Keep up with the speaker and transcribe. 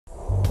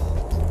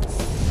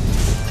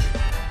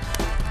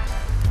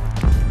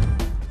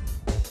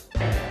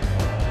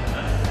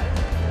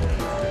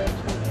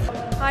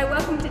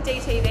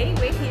DTV.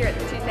 We're here at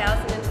the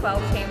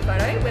 2012 team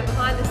photo. We're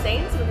behind the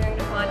scenes. We're going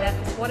to find out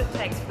what it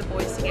takes for the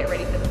boys to get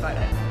ready for the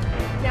photo.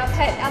 Now,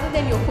 Pat, other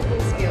than your football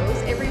skills,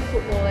 every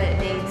footballer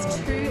needs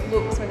two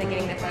looks when they're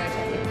getting their photo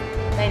taken.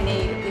 They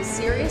need the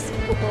serious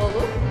footballer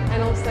look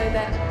and also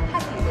that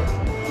happy look.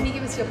 Can you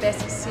give us your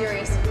best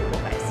serious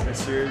football face?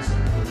 Best serious,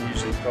 you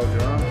usually fold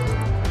your arm.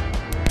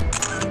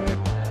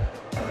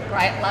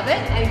 Great, love it.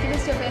 And give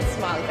us your best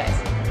smiley face.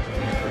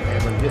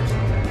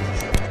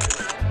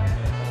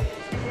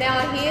 Now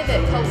I hear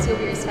that Colt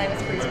Silver is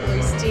famous for his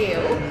blue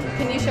steel.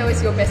 Can you show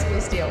us your best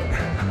blue steel?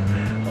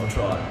 I'll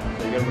try.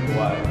 So you gotta look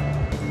away.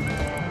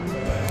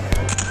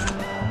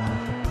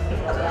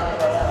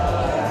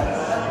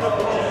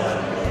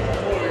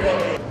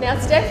 Now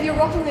Steph, you're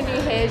rocking the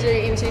new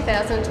hairdo in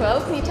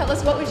 2012. Can you tell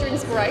us what was your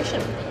inspiration?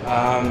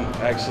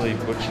 Actually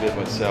butchered it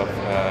myself,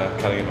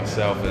 cutting it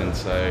myself, and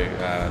so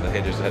the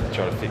hairdresser had to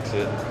try to fix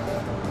it,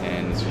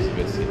 and this was the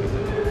best thing.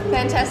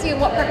 Fantastic.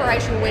 And what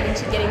preparation went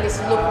into getting this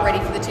look ready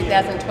for the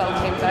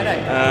 2012 team photo?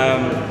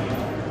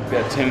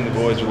 About 10 of the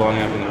boys were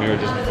lining up in the mirror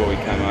just before we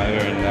came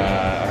over, and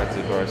I had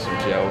to borrow some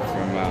gel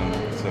from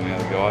some of the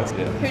other guys.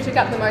 Yeah. Who took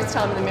up the most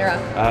time in the mirror?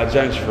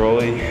 James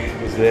Frawley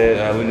was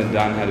there. Lyndon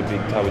Dunn had a big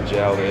tub of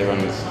gel that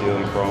everyone was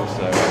stealing from,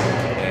 so,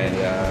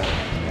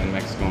 and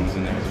Max Gorn was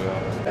in there as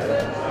well.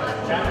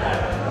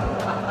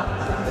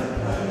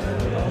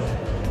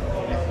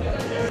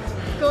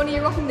 Gornie,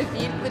 you're rocking the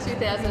beard for the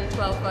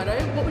 2012 photo.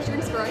 What was your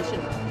inspiration?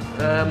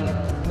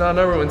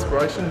 No real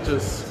inspiration,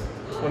 just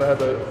when I had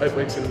the 8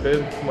 weeks in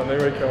bed for my knee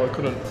reco,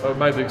 I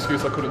made the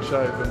excuse I couldn't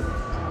shave,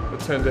 and it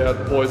turned out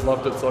the boys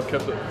loved it, so I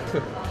kept it.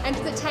 And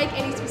does it take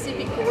any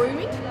specific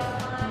grooming?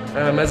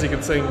 As you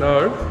can see,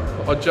 no.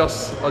 I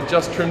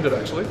just trimmed it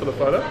actually for the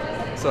photo,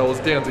 so I was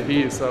down to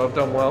here, so I've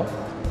done well,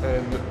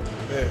 and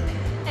yeah.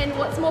 And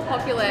what's more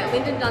popular,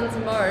 Lyndon Dunn's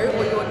Mo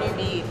or your new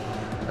beard?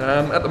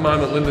 At the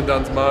moment, Lyndon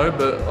Dunn's Mo,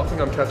 but I think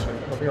I'm catching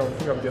it. I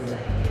think I'm getting there.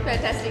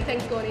 Fantastic,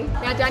 thanks Gornie.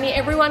 Now Danny,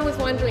 everyone was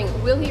wondering,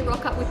 will he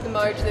rock up with the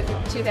Mo to the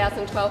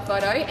 2012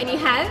 photo? And he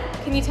has.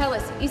 Can you tell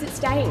us, is it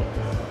staying?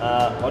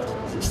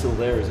 Is it still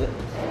there, is it?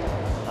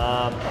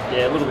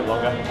 Yeah, a little bit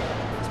longer.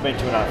 It's been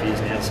 2.5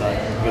 years now, so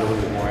we'll get a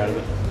little bit more out of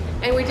it.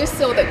 And we just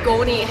saw that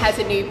Gornie has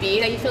a new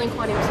beard. Are you feeling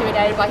quite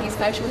intimidated by his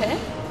facial hair?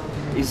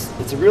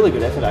 It's a really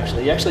good effort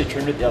actually. He actually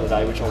trimmed it the other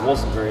day, which I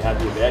wasn't very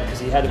happy about because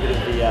he had a bit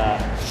of the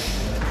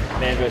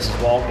Man vs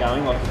Wild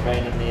going, like he'd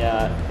been in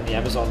the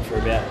Amazon for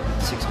about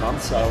 6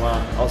 months. So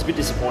I was a bit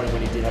disappointed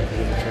when he did have a bit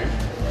of a trim.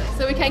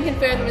 So we can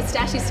confirm the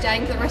moustache is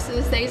staying for the rest of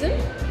the season?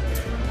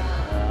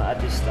 At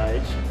this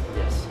stage,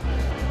 yes.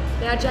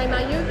 Now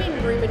J-Mar, you've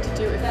been rumoured to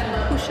do a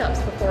few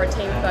push-ups before a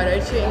team photo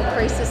to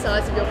increase the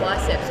size of your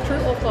biceps.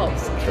 True or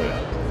false? True.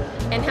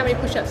 And how many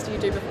push-ups do you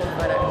do before the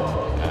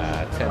photo?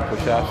 10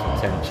 push-ups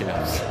and 10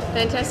 chin-ups.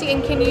 Fantastic.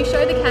 And can you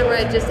show the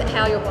camera just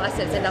how your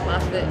biceps end up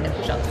after the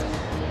push-ups?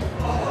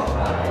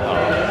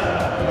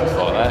 Just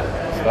like that,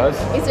 I suppose.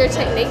 Is there a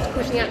technique to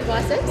pushing out the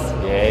biceps?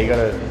 Yeah, you got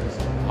to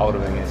hold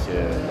them against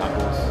your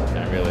knuckles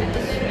and really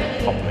just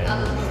pop them in.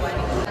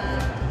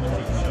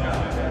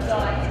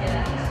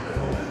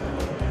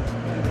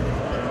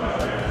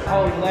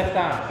 Hold your left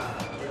arm.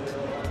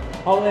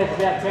 Hold there for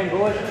about 10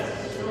 boys.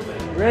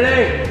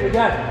 Ready? Here we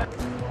go.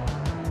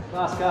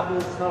 Last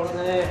couple, hold it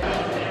there.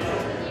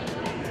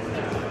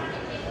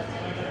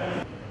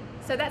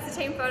 So that's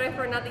the team photo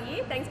for another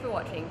year. Thanks for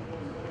watching.